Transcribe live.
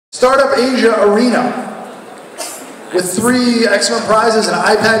Startup Asia Arena, with 3 excellent prizes, an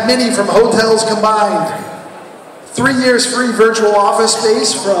iPad mini from Hotels Combined, 3 years free virtual office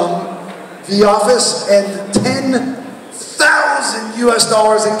space from vOffice, and $10,000 US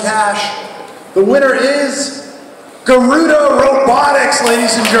in cash. The winner is Garuda Robotics,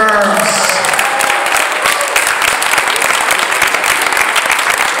 ladies and germs.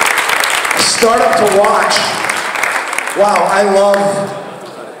 A startup to watch. Wow, I love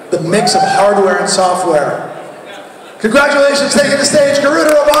the mix of hardware and software. Congratulations, taking the stage,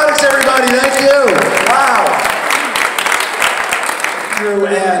 Garuda Robotics, everybody, thank you. Wow. Andrew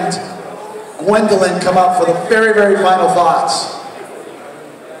and Gwendolyn come up for the very, very final thoughts.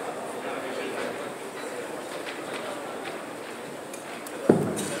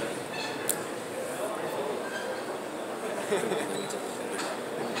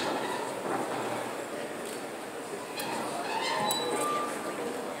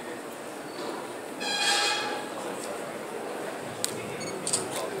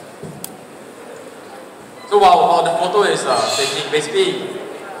 So while the photo is taking, basically,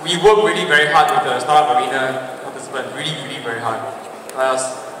 we work really very hard with the Startup Arena participants, really very hard.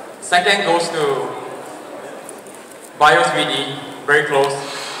 Second goes to Bios 3D, very close.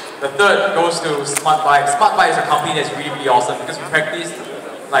 The third goes to Smart Buy. Smart Buy is a company that's really awesome because we practiced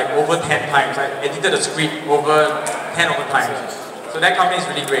like over 10 times. I edited the script over 10 times. So that company is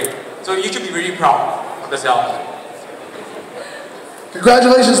really great. So you should be really proud of yourself.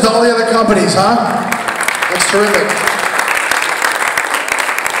 Congratulations to all the other companies, huh? That's terrific.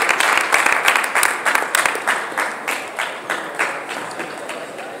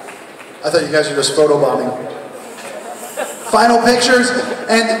 I thought you guys were just photobombing. Final pictures,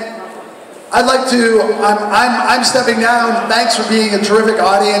 and I'd like to, I'm stepping down. Thanks for being a terrific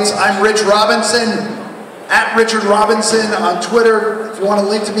audience. I'm Rich Robinson, at Richard Robinson on Twitter. If you want to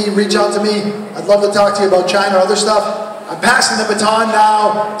link to me, reach out to me. I'd love to talk to you about China or other stuff. I'm passing the baton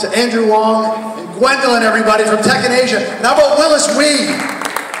now to Andrew Wong and Gwendolyn, everybody, from Tech in Asia. And how about Willis Wee,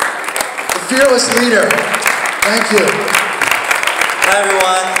 the fearless leader. Thank you. Hi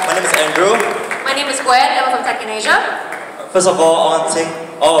everyone, my name is Andrew. My name is Gwen, I'm from Tech in Asia. First of all, I want to thank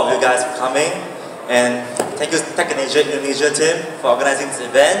all of you guys for coming, and thank you Tech in Asia Indonesia team for organizing this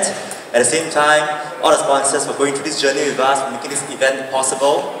event. At the same time, all the sponsors for going through this journey with us, for making this event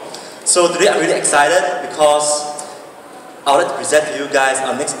possible. So today I'm really excited because I would like to present to you guys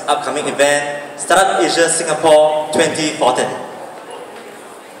our next upcoming event, Startup Asia Singapore 2014.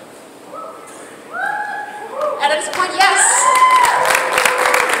 And at this point, yes.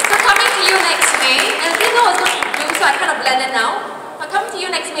 So coming to you next May, and I didn't know I was going to do, so I kind of blended now. I'm coming to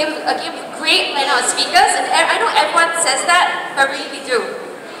you next May with, again, with great lineup of speakers, and I know everyone says that, but really we do.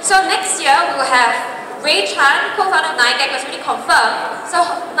 So next year we will have Ray Chan, co-founder of 9gag, was really confirmed. So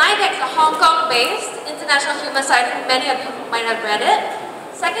 9gag is a Hong Kong-based international human site. Many of you might have read it.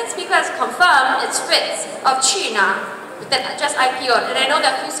 Second speaker is confirmed. It's Fritz of China that just IPO'd, and I know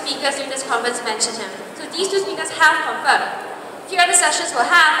that a few speakers during this conference mentioned him. So these 2 speakers have confirmed. A few other sessions we'll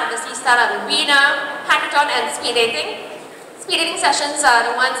have, obviously Startup Arena, Hackathon, and speed dating. Speed dating sessions are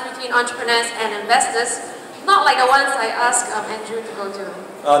the ones between entrepreneurs and investors, not like the ones I asked Andrew to go to.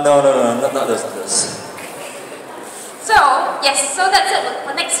 Oh no, not those. So, yes, so that's it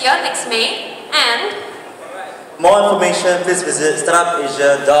for next year, next May, and more information, please visit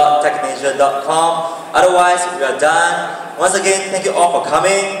startupasia.techinasia.com. Otherwise, we are done. Once again, thank you all for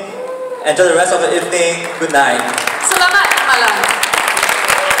coming. Enjoy the rest of the evening. Good night. Selamat.